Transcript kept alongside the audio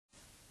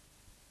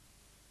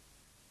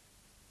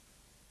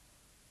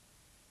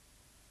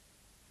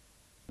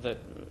that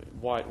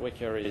white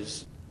wicker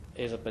is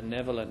a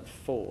benevolent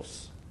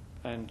force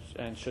and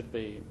should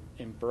be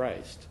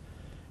embraced.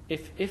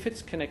 If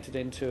it's connected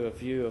into a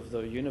view of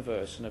the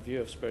universe and a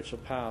view of spiritual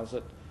powers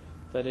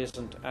that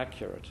isn't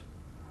accurate,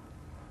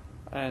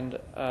 and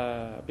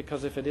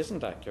because if it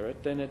isn't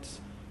accurate, then it's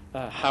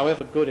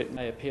however good it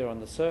may appear on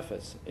the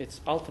surface,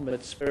 its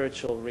ultimate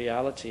spiritual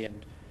reality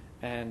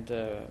and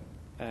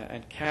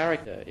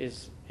character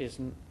is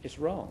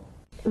wrong.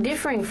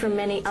 Differing from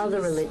many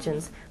other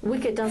religions,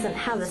 Wicca doesn't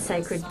have a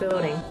sacred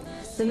building.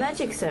 The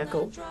magic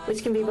circle,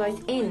 which can be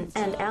both in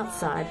and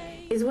outside,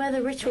 is where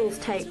the rituals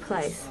take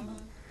place.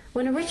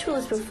 When a ritual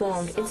is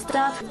performed, it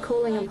starts with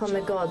calling upon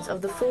the gods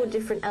of the 4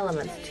 different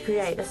elements to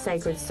create a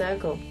sacred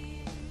circle.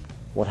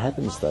 What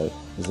happens though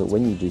is that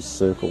when you do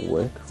circle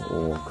work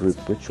or group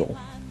ritual,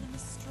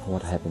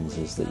 what happens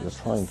is that you're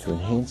trying to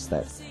enhance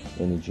that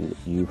energy that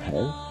you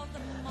have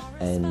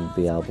and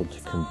be able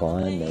to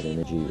combine that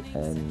energy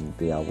and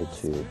be able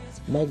to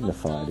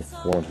magnify it, if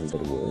you want a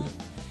better word,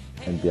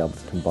 and be able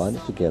to combine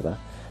it together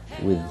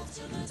with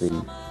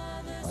the,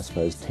 I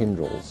suppose,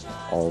 tendrils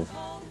of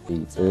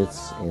the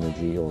Earth's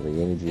energy or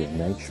the energy of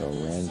nature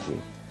around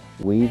you.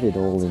 Weave it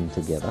all in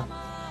together,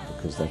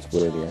 because that's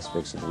where the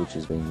aspects of which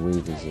has been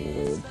weavers of the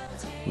word.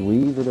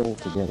 Weave it all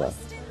together,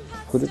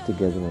 put it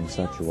together in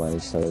such a way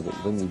so that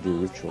when you do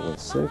ritual in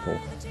circle,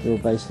 you're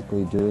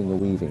basically doing the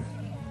weaving.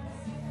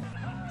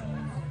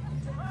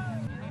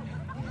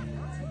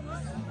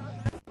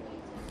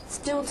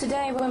 Still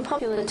today, when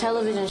popular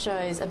television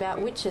shows about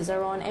witches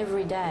are on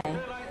every day,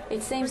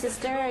 it seems the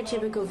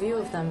stereotypical view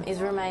of them is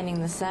remaining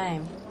the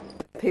same.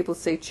 People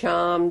see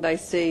charm, they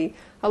see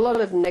a lot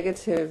of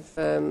negative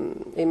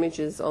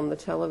images on the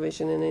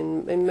television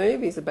and in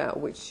movies about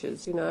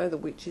witches. You know, the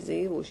witch is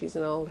evil, she's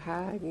an old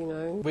hag, you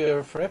know.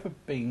 We're forever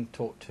being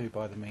taught to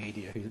by the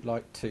media, who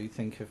like to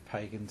think of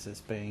pagans as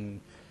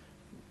being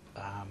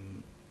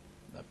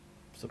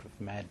sort of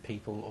mad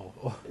people,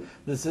 or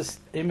there's this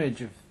image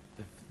of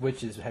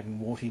witches having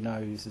warty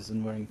noses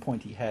and wearing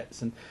pointy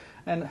hats,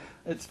 and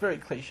it's very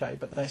cliche,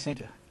 but they seem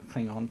to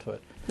cling on to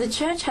it. The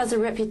church has a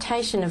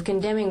reputation of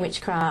condemning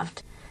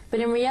witchcraft, but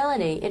in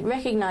reality it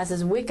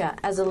recognises Wicca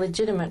as a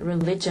legitimate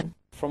religion.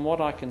 From what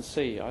I can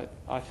see,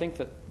 I think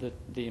that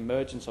the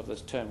emergence of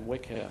this term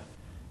Wicca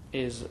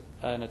is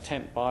an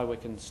attempt by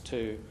Wiccans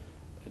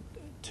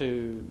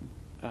to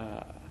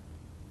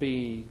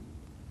be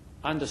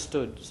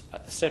understood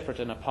separate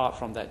and apart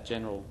from that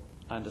general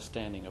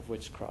understanding of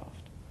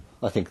witchcraft.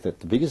 I think that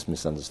the biggest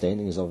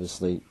misunderstanding is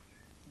obviously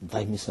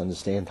they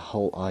misunderstand the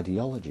whole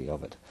ideology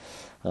of it.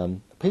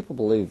 People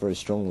believe very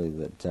strongly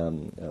that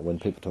when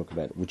people talk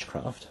about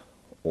witchcraft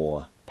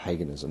or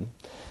paganism,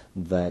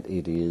 that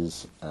it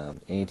is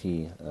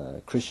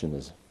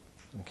anti-Christianism,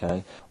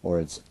 okay, or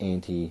it's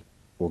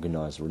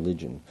anti-organised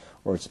religion,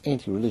 or it's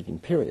anti-religion,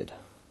 period.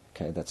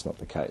 Okay, that's not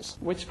the case.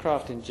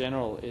 Witchcraft in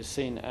general is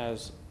seen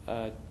as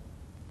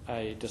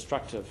a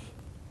destructive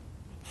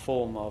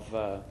form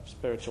of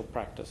spiritual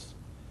practice.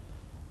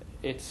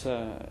 It's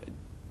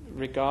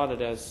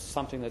regarded as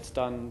something that's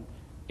done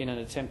in an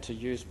attempt to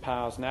use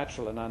powers,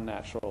 natural and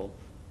unnatural,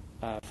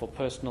 for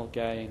personal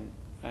gain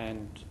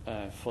and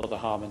for the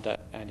harm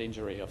and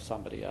injury of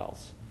somebody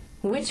else.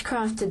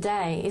 Witchcraft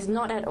today is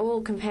not at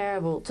all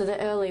comparable to the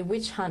early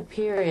witch hunt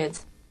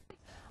periods.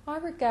 I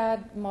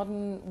regard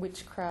modern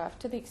witchcraft,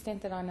 to the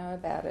extent that I know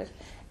about it,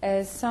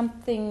 as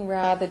something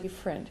rather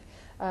different.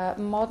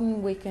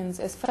 Modern Wiccans,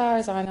 as far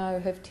as I know,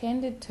 have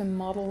tended to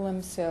model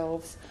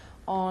themselves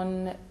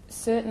on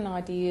certain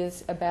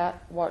ideas about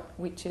what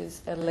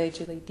witches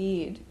allegedly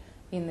did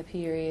in the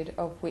period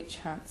of witch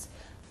hunts.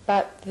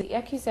 But the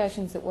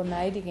accusations that were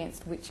made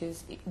against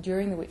witches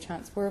during the witch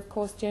hunts were, of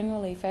course,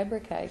 generally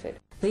fabricated.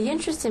 The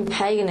interest in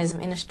paganism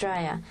in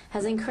Australia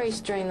has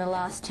increased during the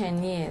last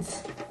 10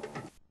 years.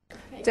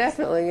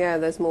 Definitely, yeah,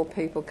 there's more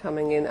people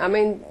coming in. I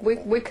mean,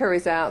 Wicca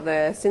is out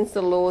there. Since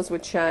the laws were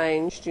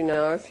changed, you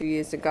know, a few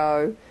years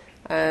ago,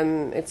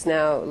 it's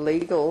now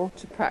legal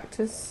to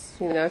practice,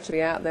 you know, to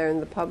be out there in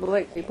the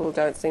public. People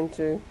don't seem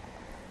to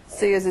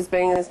see us as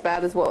being as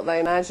bad as what they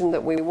imagined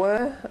that we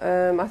were.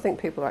 I think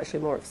people are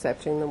actually more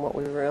accepting than what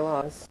we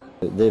realise.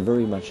 They're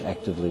very much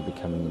actively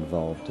becoming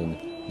involved in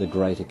the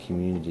greater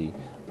community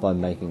by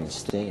making a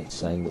stand,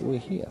 saying that we're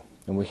here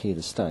and we're here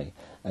to stay.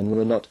 And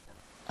we're not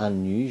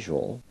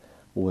unusual,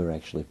 we're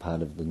actually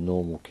part of the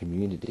normal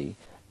community,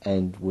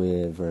 and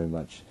we're very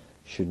much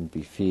shouldn't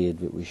be feared,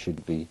 but we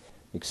should be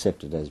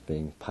accepted as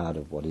being part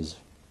of what is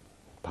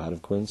part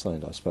of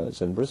Queensland, I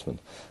suppose, and Brisbane,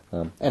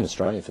 and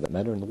Australia for that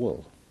matter, and the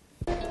world.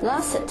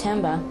 Last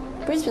September,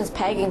 Brisbane's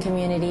pagan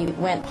community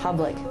went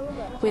public,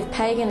 with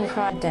Pagan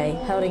Pride Day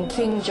held in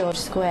King George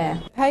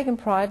Square. Pagan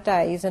Pride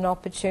Day is an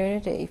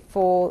opportunity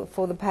for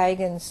the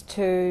pagans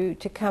to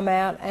come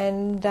out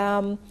and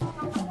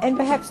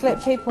perhaps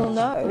let people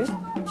know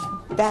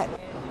that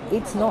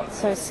it's not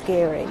so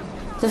scary.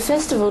 The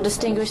festival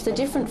distinguished the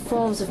different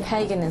forms of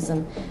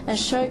paganism and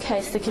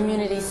showcased the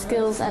community's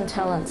skills and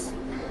talents,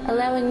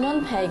 allowing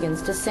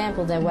non-pagans to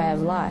sample their way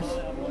of life.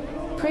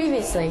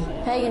 Previously,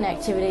 pagan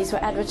activities were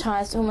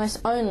advertised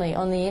almost only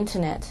on the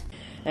internet.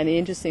 And the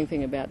interesting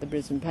thing about the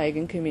Brisbane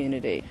pagan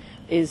community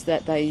is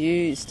that they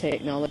use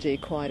technology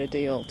quite a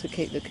deal to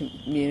keep the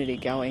community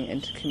going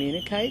and to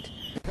communicate.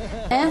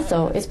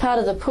 Anthor is part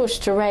of the push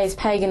to raise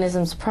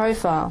paganism's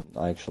profile.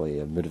 I actually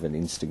am a bit of an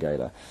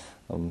instigator.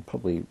 I'm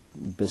probably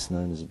best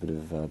known as a bit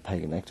of a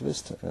pagan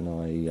activist, and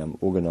I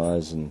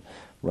organise and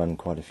run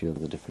quite a few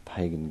of the different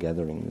pagan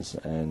gatherings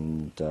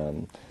and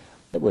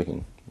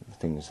networking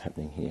things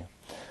happening here.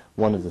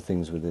 One of the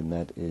things within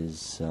that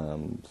is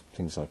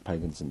things like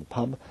pagans in the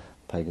pub,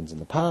 pagans in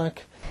the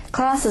park.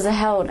 Classes are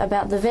held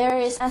about the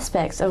various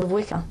aspects of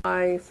Wicca.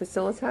 I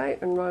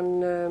facilitate and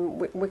run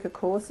Wicca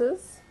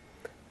courses.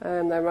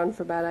 They run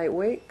for about 8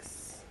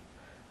 weeks.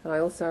 And I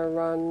also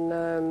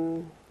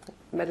run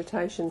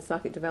meditation,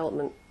 psychic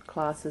development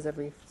classes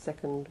every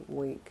second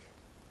week.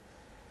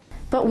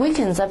 But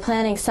Wiccans are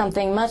planning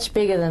something much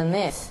bigger than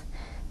this.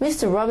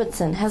 Mr.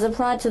 Robertson has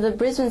applied to the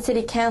Brisbane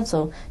City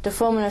Council to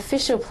form an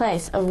official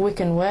place of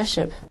Wiccan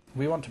worship.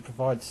 We want to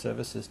provide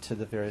services to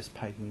the various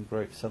pagan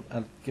groups,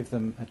 give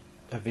them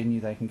a venue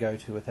they can go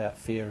to without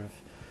fear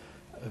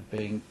of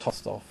being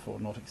tossed off or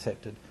not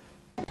accepted.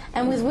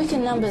 And with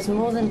Wiccan numbers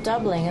more than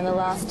doubling in the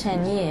last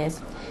 10 years,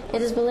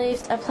 it is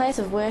believed a place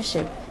of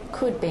worship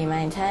could be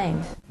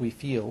maintained. We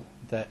feel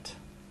that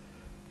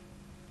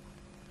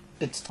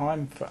it's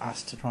time for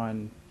us to try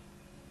and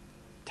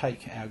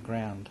take our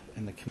ground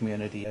in the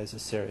community as a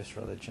serious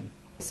religion.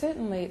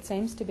 Certainly it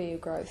seems to be a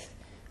growth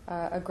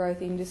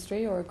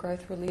industry or a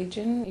growth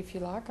religion, if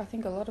you like. I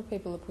think a lot of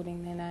people are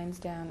putting their names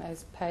down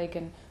as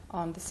pagan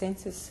on the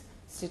census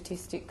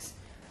statistics,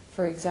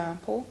 for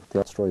example.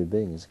 The story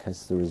being is the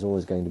case there is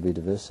always going to be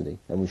diversity,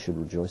 and we should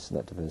rejoice in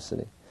that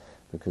diversity,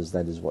 because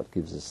that is what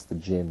gives us the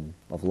gem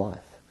of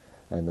life,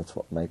 and that's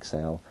what makes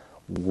our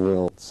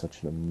world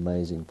such an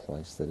amazing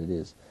place that it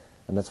is.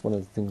 And that's one of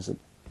the things that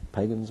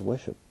pagans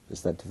worship,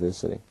 is that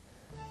diversity,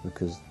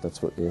 because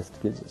that's what the earth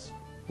gives us.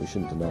 We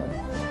shouldn't deny it,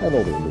 and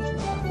all the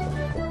religions.